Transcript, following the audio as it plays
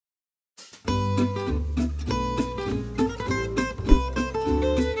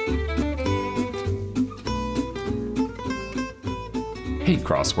Hey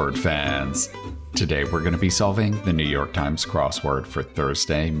crossword fans! Today we're going to be solving the New York Times crossword for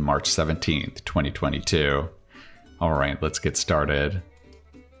Thursday, March 17th, 2022. Alright, let's get started.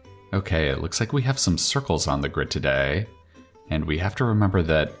 Okay, it looks like we have some circles on the grid today, and we have to remember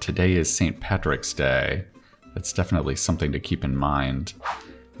that today is St. Patrick's Day. That's definitely something to keep in mind.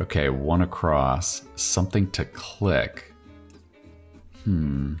 Okay, one across, something to click.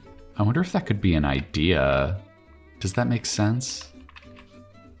 I wonder if that could be an idea. Does that make sense?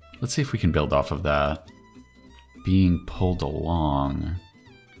 Let's see if we can build off of that. Being pulled along.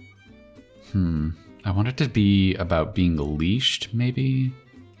 I want it to be about being leashed, maybe?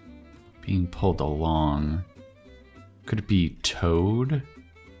 Being pulled along. Could it be towed?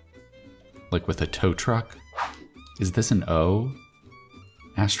 Like with a tow truck? Is this an O?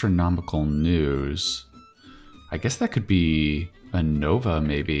 Astronomical news. I guess that could be a nova,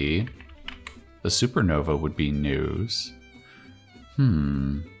 maybe. The supernova would be news.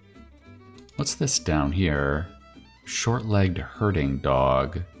 What's this down here? Short-legged herding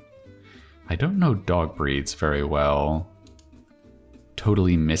dog. I don't know dog breeds very well.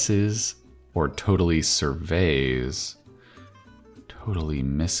 Totally misses or totally surveys? Totally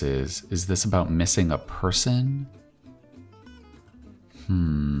misses. Is this about missing a person?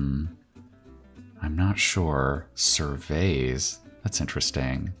 I'm not sure. Surveys. That's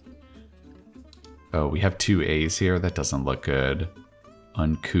interesting. Oh, we have two A's here. That doesn't look good.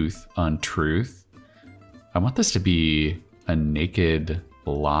 Uncouth, untruth. I want this to be a naked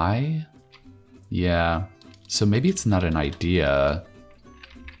lie. Yeah, so maybe it's not an idea.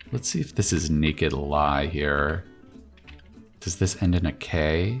 Let's see if this is naked lie here. Does this end in a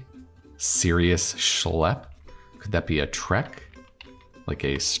K? Serious schlep? Could that be a trek? Like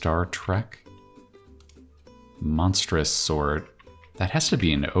a Star Trek? Monstrous sort. That has to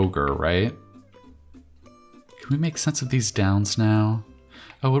be an ogre, right? Can we make sense of these downs now?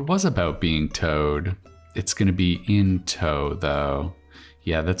 Oh, it was about being towed. It's gonna be in tow, though.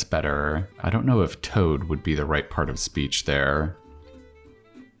 Yeah, that's better. I don't know if towed would be the right part of speech there.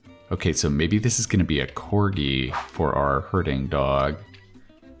 Okay, so maybe this is gonna be a corgi for our herding dog.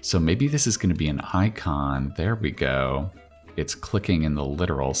 So maybe this is gonna be an icon. There we go. It's clicking in the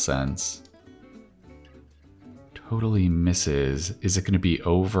literal sense. Totally misses. Is it gonna be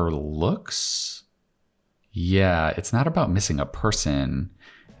overlooks? Yeah, it's not about missing a person.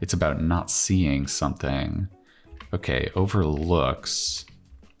 It's about not seeing something. Okay, overlooks.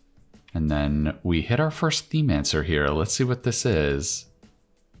 And then we hit our first theme answer here. Let's see what this is.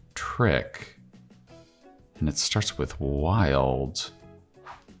 Trick. And it starts with wild.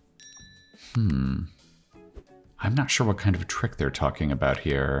 I'm not sure what kind of trick they're talking about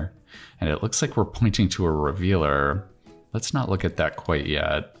here. And it looks like we're pointing to a revealer. Let's not look at that quite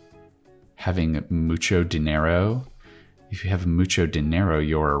yet. Having mucho dinero. If you have mucho dinero,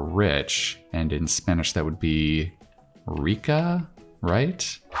 you're rich. And in Spanish, that would be rica,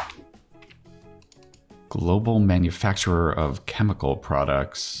 right? Global manufacturer of chemical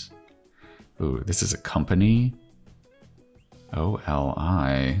products. Ooh, this is a company.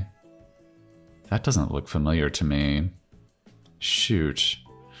 OLI. That doesn't look familiar to me. Shoot.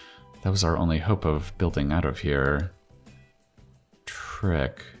 That was our only hope of building out of here.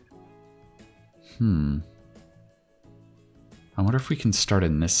 Trick. I wonder if we can start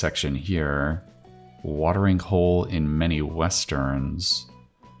in this section here. Watering hole in many westerns.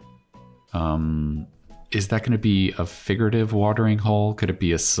 Is that going to be a figurative watering hole? Could it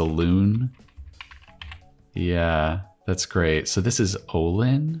be a saloon? Yeah, that's great. So this is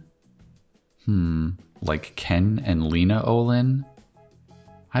Olin? Like Ken and Lena Olin?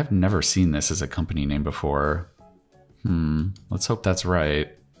 I've never seen this as a company name before. Let's hope that's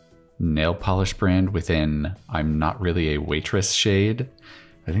right. Nail polish brand within I'm not really a waitress shade.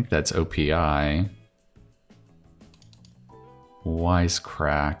 I think that's OPI.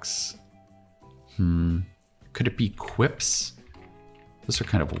 Wisecracks. Could it be quips? Those are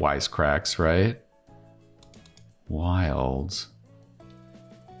kind of wisecracks, right? Wild.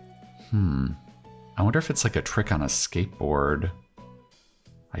 I wonder if it's like a trick on a skateboard.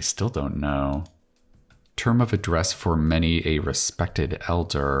 I still don't know. Term of address for many a respected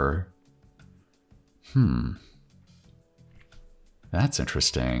elder. That's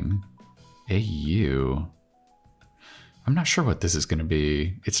interesting. AU. I'm not sure what this is going to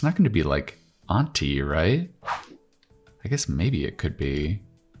be. It's not going to be like auntie, right? I guess maybe it could be.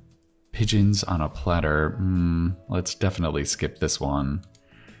 Pigeons on a platter. Let's definitely skip this one.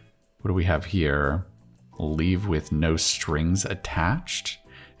 What do we have here? Leave with no strings attached?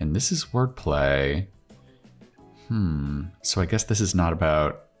 And this is wordplay. So I guess this is not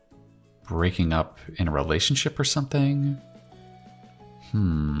about breaking up in a relationship or something?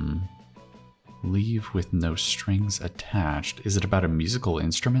 Leave with no strings attached. Is it about a musical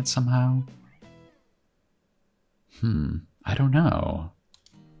instrument somehow? I don't know.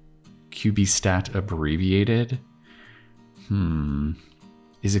 QB stat abbreviated?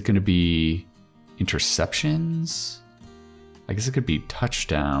 Is it going to be interceptions? I guess it could be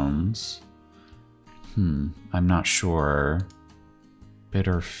touchdowns. I'm not sure.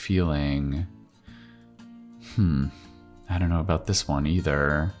 Bitter feeling. I don't know about this one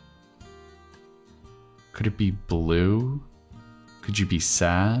either. Could it be blue? Could you be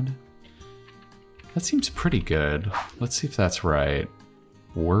sad? That seems pretty good. Let's see if that's right.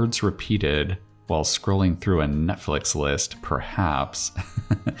 Words repeated while scrolling through a Netflix list, perhaps.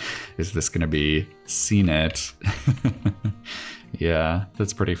 Is this gonna be seen it? Yeah,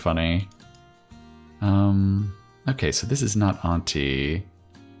 that's pretty funny. Okay, so this is not auntie.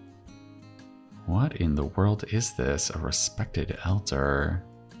 What in the world is this? A respected elder.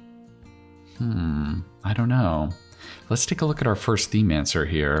 I don't know. Let's take a look at our first theme answer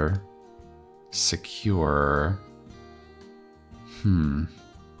here. Secure.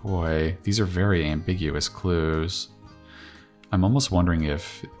 Boy, these are very ambiguous clues. I'm almost wondering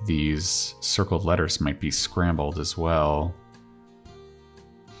if these circled letters might be scrambled as well.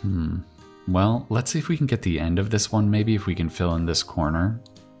 Well, let's see if we can get the end of this one, maybe if we can fill in this corner.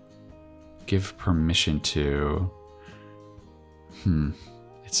 Give permission to...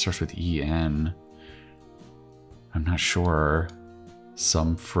 It starts with EN. I'm not sure.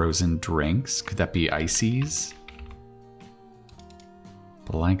 Some frozen drinks? Could that be ices?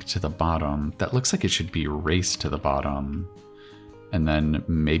 Blank to the bottom. That looks like it should be race to the bottom. And then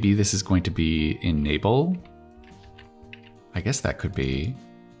maybe this is going to be enable? I guess that could be.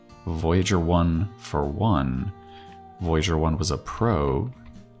 Voyager 1 for 1. Voyager 1 was a probe.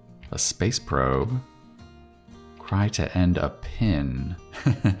 A space probe. Cry to end a pin.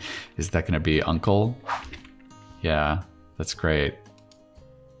 Is that going to be uncle? Yeah, that's great.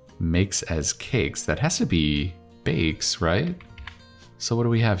 Makes as cakes. That has to be bakes, right? So what do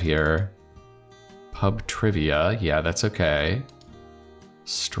we have here? Pub trivia. Yeah, that's okay.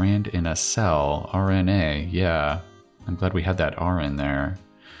 Strand in a cell. RNA. Yeah, I'm glad we had that R in there.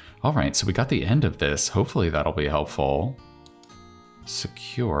 All right, so we got the end of this. Hopefully that'll be helpful.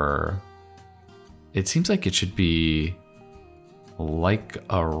 Secure. It seems like it should be like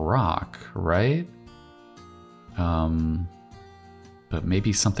a rock, right? But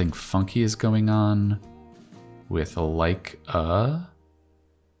maybe something funky is going on with like a...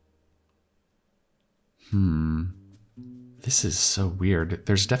 This is so weird.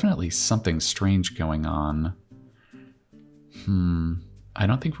 There's definitely something strange going on. I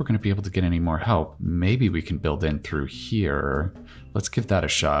don't think we're going to be able to get any more help. Maybe we can build in through here. Let's give that a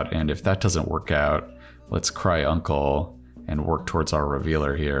shot, and if that doesn't work out, let's cry uncle and work towards our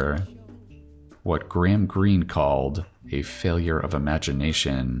revealer here. What Graham Greene called a failure of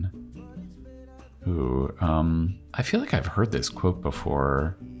imagination. Ooh, I feel like I've heard this quote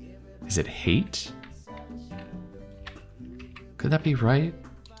before. Is it hate? Could that be right?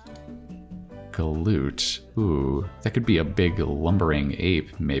 Galoot. Ooh, that could be a big lumbering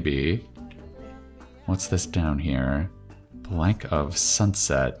ape, maybe. What's this down here? Blank of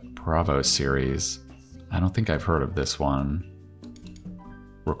Sunset, Bravo series. I don't think I've heard of this one.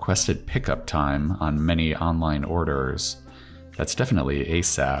 Requested pickup time on many online orders. That's definitely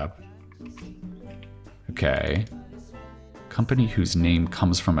ASAP. Okay. Company whose name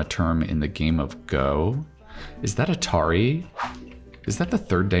comes from a term in the game of Go? Is that Atari? Is that the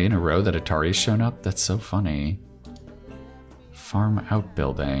third day in a row that Atari's shown up? That's so funny. Farm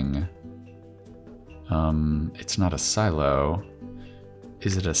outbuilding. It's not a silo.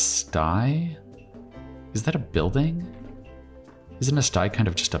 Is it a sty? Is that a building? Isn't a sty kind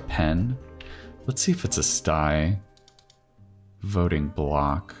of just a pen? Let's see if it's a sty. Voting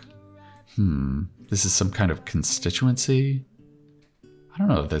block. This is some kind of constituency? I don't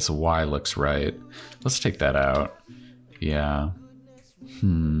know if this Y looks right. Let's take that out. Yeah.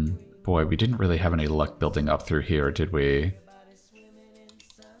 Boy, we didn't really have any luck building up through here, did we?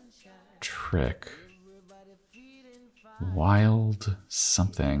 Trick. Wild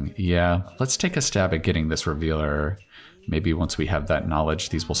something. Yeah, let's take a stab at getting this revealer. Maybe once we have that knowledge,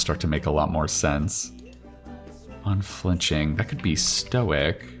 these will start to make a lot more sense. Unflinching. That could be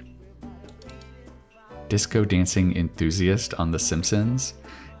stoic. Disco dancing enthusiast on The Simpsons.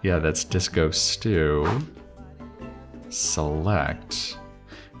 Yeah, that's Disco Stew. Select.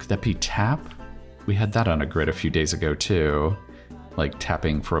 Could that be tap? We had that on a grid a few days ago too. Like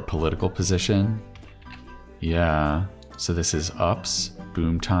tapping for a political position. Yeah, so this is ups.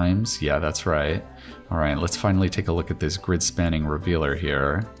 Boom times. Yeah, that's right. All right, let's finally take a look at this grid spanning revealer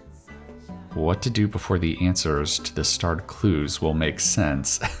here. What to do before the answers to the starred clues will make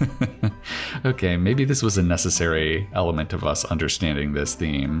sense. Okay, maybe this was a necessary element of us understanding this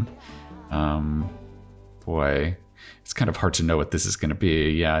theme. Boy, it's kind of hard to know what this is going to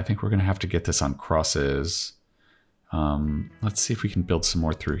be. Yeah, I think we're going to have to get this on crosses. Let's see if we can build some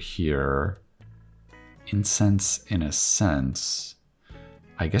more through here. Incense in a sense.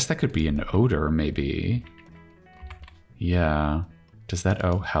 I guess that could be an odor, maybe. Yeah. Does that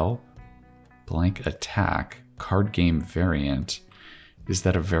O help? Blank attack. Card game variant. Is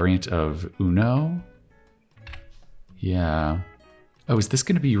that a variant of Uno? Yeah. Oh, is this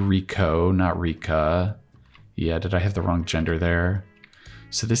going to be Rico, not Rika? Yeah, did I have the wrong gender there?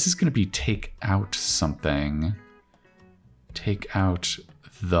 So this is going to be take out something. Take out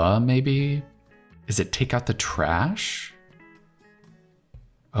the, maybe? Is it take out the trash?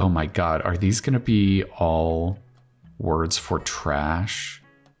 Oh my god, are these going to be all words for trash?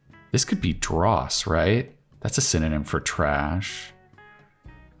 This could be dross, right? That's a synonym for trash.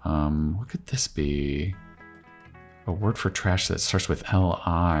 What could this be? A word for trash that starts with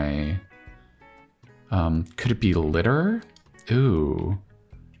L-I. Could it be litter? Ooh.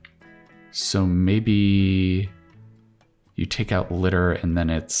 So maybe you take out litter and then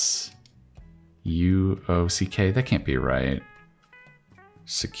it's U-O-C-K? That can't be right.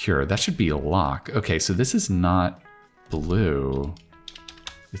 Secure. That should be lock. Okay, so this is not blue.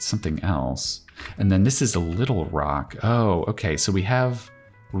 It's something else. And then this is a little rock. Oh, okay. So we have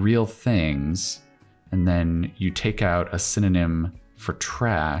real things, and then you take out a synonym for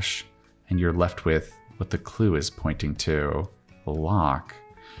trash, and you're left with what the clue is pointing to. Lock.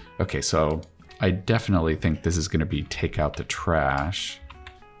 Okay, so I definitely think this is going to be take out the trash.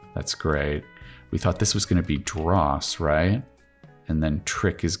 That's great. We thought this was going to be dross, right? And then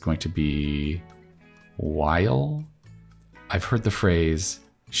trick is going to be wile. I've heard the phrase,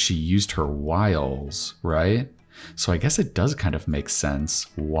 she used her wiles, right? So I guess it does kind of make sense,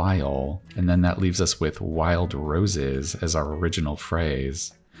 wile. And then that leaves us with wild roses as our original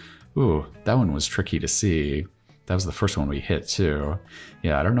phrase. Ooh, that one was tricky to see. That was the first one we hit too.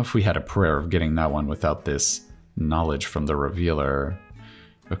 Yeah, I don't know if we had a prayer of getting that one without this knowledge from the revealer.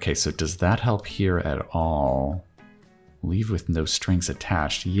 Okay, so does that help here at all? Leave with no strings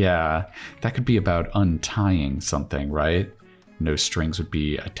attached. Yeah, that could be about untying something, right? No strings would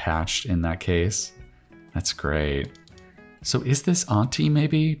be attached in that case. That's great. So is this Auntie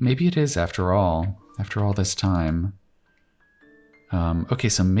maybe? Maybe it is after all this time. Okay,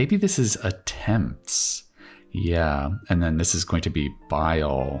 so maybe this is attempts. Yeah, and then this is going to be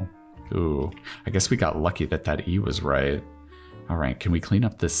bile. Ooh, I guess we got lucky that that E was right. All right, can we clean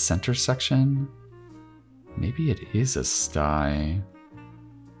up this center section? Maybe it is a sty.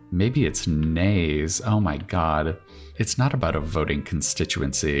 Maybe it's nays. Oh my god. It's not about a voting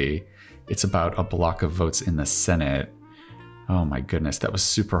constituency. It's about a block of votes in the Senate. Oh my goodness, that was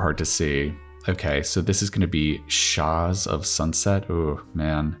super hard to see. Okay, so this is going to be Shahs of Sunset. Oh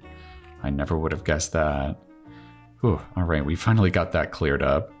man, I never would have guessed that. Ooh, all right, we finally got that cleared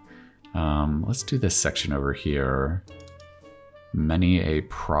up. Let's do this section over here. Many a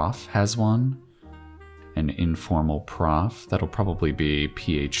prof has one. An informal prof. That'll probably be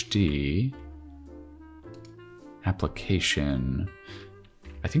PhD. Application.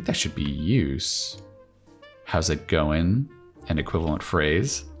 I think that should be use. How's it going? An equivalent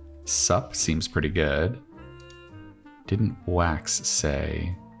phrase. Sup seems pretty good. Didn't wax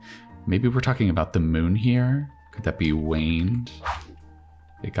say. Maybe we're talking about the moon here? Could that be waned?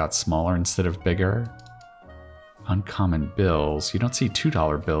 It got smaller instead of bigger? Uncommon bills. You don't see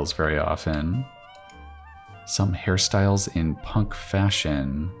 $2 bills very often. Some hairstyles in punk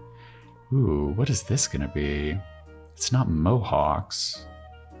fashion. Ooh, what is this gonna be? It's not mohawks.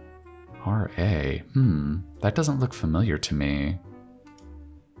 R.A. That doesn't look familiar to me.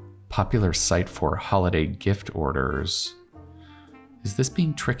 Popular site for holiday gift orders. Is this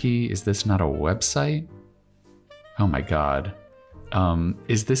being tricky? Is this not a website? Oh my god.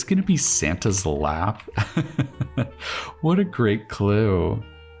 Is this gonna be Santa's lap? What a great clue.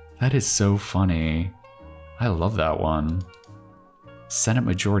 That is so funny. I love that one. Senate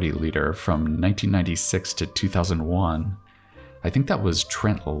Majority Leader from 1996 to 2001. I think that was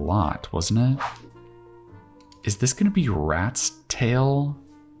Trent Lott, wasn't it? Is this going to be Rat's Tail?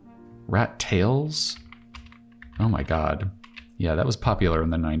 Rat Tails? Oh my god. Yeah, that was popular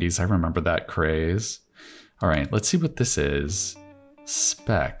in the 90s. I remember that craze. All right, let's see what this is.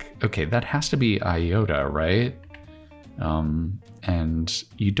 Spec. Okay, that has to be iota, right? And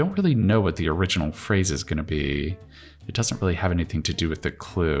you don't really know what the original phrase is going to be. It doesn't really have anything to do with the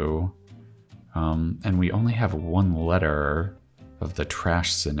clue. And we only have one letter of the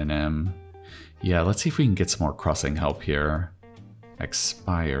trash synonym. Yeah, let's see if we can get some more crossing help here.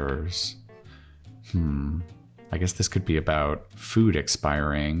 Expires. I guess this could be about food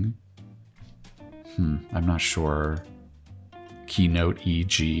expiring. I'm not sure. Keynote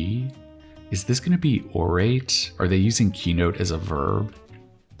EG. Is this going to be orate? Are they using keynote as a verb?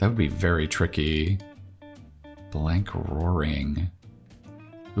 That would be very tricky. Blank roaring.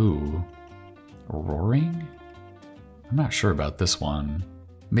 Ooh. Roaring? I'm not sure about this one.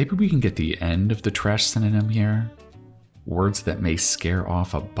 Maybe we can get the end of the trash synonym here. Words that may scare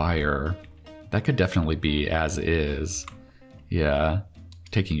off a buyer. That could definitely be as is. Yeah,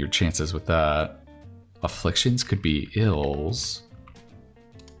 taking your chances with that. Afflictions could be ills.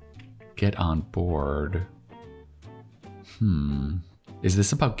 Get on board. Is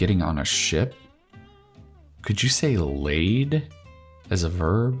this about getting on a ship? Could you say laid as a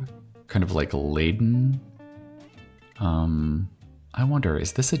verb? Kind of like laden? I wonder,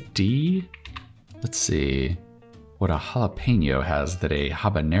 is this a D? Let's see. What a jalapeno has that a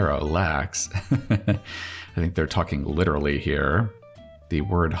habanero lacks. I think they're talking literally here. The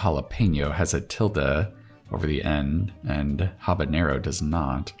word jalapeno has a tilde over the end, and habanero does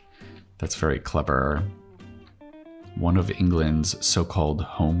not. That's very clever. One of England's so-called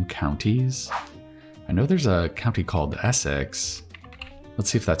home counties. I know there's a county called Essex.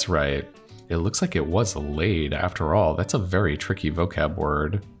 Let's see if that's right. It looks like it was laid after all. That's a very tricky vocab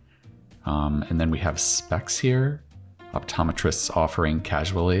word. And then we have specs here. Optometrists offering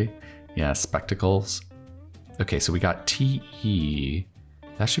casually. Yeah, spectacles. Okay, so we got TE.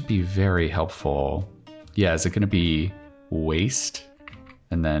 That should be very helpful. Yeah, is it going to be waste?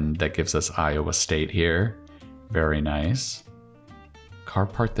 And then that gives us Iowa State here. Very nice. Car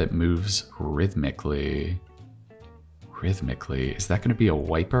part that moves rhythmically. Rhythmically. Is that going to be a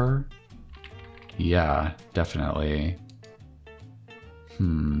wiper? Yeah, definitely.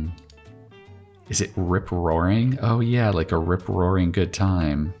 Is it rip-roaring? Oh yeah, like a rip-roaring good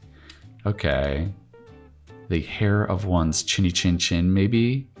time. Okay. The hair of one's chinny chin chin,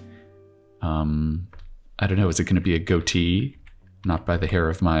 maybe? I don't know, is it going to be a goatee? Not by the hair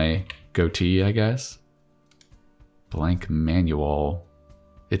of my goatee, I guess? Blank manual.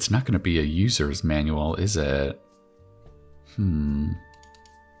 It's not going to be a user's manual, is it?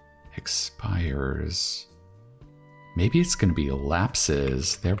 Expires. Maybe it's going to be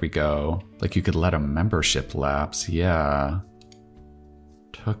lapses. There we go. Like you could let a membership lapse. Yeah.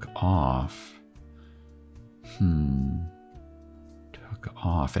 Took off. Took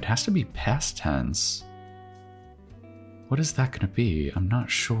off. It has to be past tense. What is that going to be? I'm not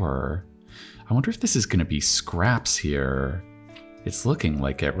sure. I wonder if this is going to be scraps here. It's looking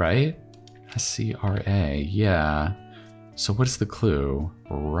like it, right? SCRA. Yeah. So what is the clue?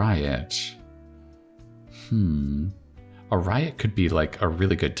 Riot. A riot could be like a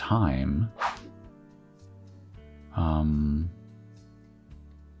really good time. I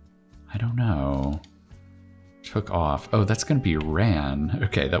don't know. Took off. Oh, that's going to be ran.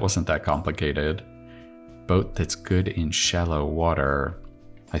 Okay, that wasn't that complicated. Boat that's good in shallow water.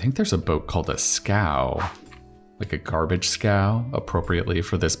 I think there's a boat called a scow. Like a garbage scow, appropriately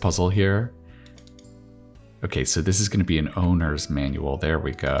for this puzzle here. Okay, so this is going to be an owner's manual. There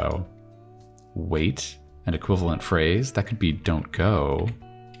we go. Wait, an equivalent phrase. That could be don't go.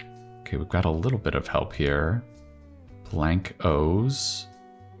 Okay, we've got a little bit of help here. Blank O's.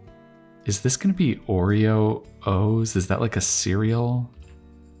 Is this going to be Oreo O's? Is that like a cereal?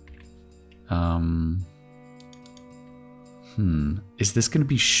 Is this going to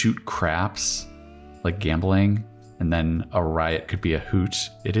be shoot craps? Like gambling? And then a riot could be a hoot.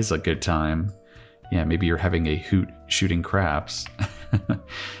 It is a good time. Yeah, maybe you're having a hoot shooting craps.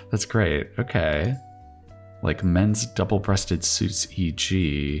 That's great. Okay. Like men's double-breasted suits,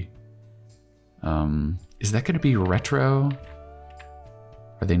 e.g. Is that going to be retro?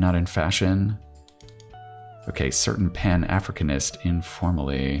 Are they not in fashion? Okay, certain Pan-Africanist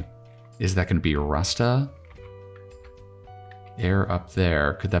informally. Is that going to be Rasta? Air up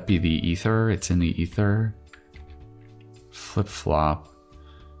there. Could that be the ether? It's in the ether. Flip-flop.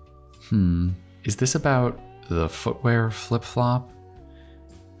 Is this about the footwear flip-flop?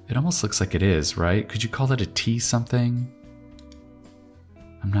 It almost looks like it is, right? Could you call it a T something?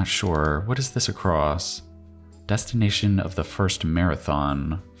 I'm not sure. What is this across? Destination of the first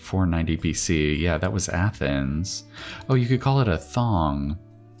marathon, 490 BC. Yeah, that was Athens. Oh, you could call it a thong.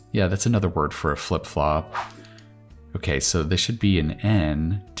 Yeah, that's another word for a flip-flop. Okay, so this should be an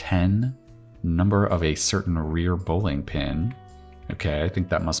N, 10. Number of a certain rear bowling pin. Okay, I think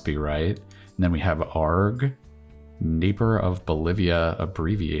that must be right. And then we have ARG. Neighbor of Bolivia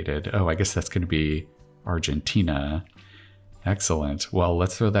abbreviated. Oh, I guess that's going to be Argentina. Excellent. Well,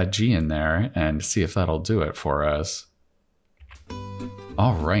 let's throw that G in there and see if that'll do it for us.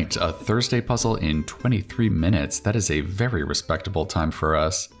 All right, a Thursday puzzle in 23 minutes. That is a very respectable time for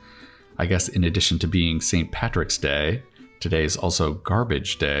us. I guess in addition to being St. Patrick's Day, today is also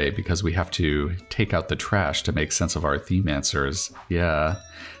Garbage Day because we have to take out the trash to make sense of our theme answers. Yeah,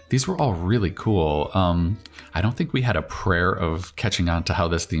 these were all really cool. I don't think we had a prayer of catching on to how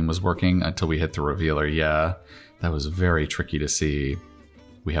this theme was working until we hit the revealer. Yeah, that was very tricky to see.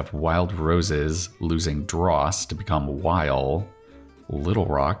 We have Wild Roses losing dross to become While. Little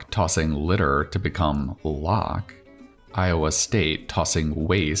Rock tossing litter to become lock. Iowa State tossing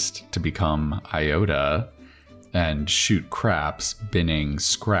waste to become iota. And Shoot Craps binning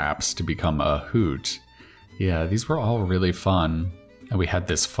scraps to become a hoot. Yeah, these were all really fun. And we had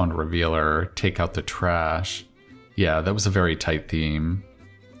this fun revealer, take out the trash. Yeah, that was a very tight theme.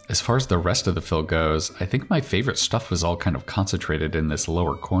 As far as the rest of the fill goes, I think my favorite stuff was all kind of concentrated in this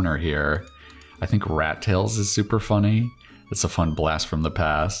lower corner here. I think Rat Tails is super funny. It's a fun blast from the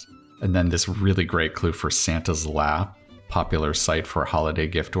past. And then this really great clue for Santa's Lap, popular site for holiday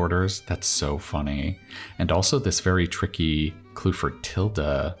gift orders. That's so funny. And also this very tricky clue for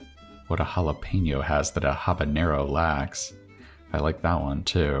Tilda, what a jalapeno has that a habanero lacks. I like that one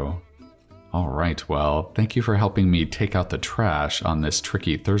too. All right, well, thank you for helping me take out the trash on this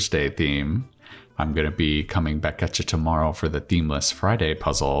tricky Thursday theme. I'm going to be coming back at you tomorrow for the Themeless Friday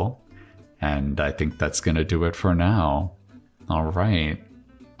puzzle. And I think that's going to do it for now. All right,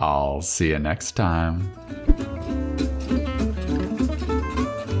 I'll see you next time.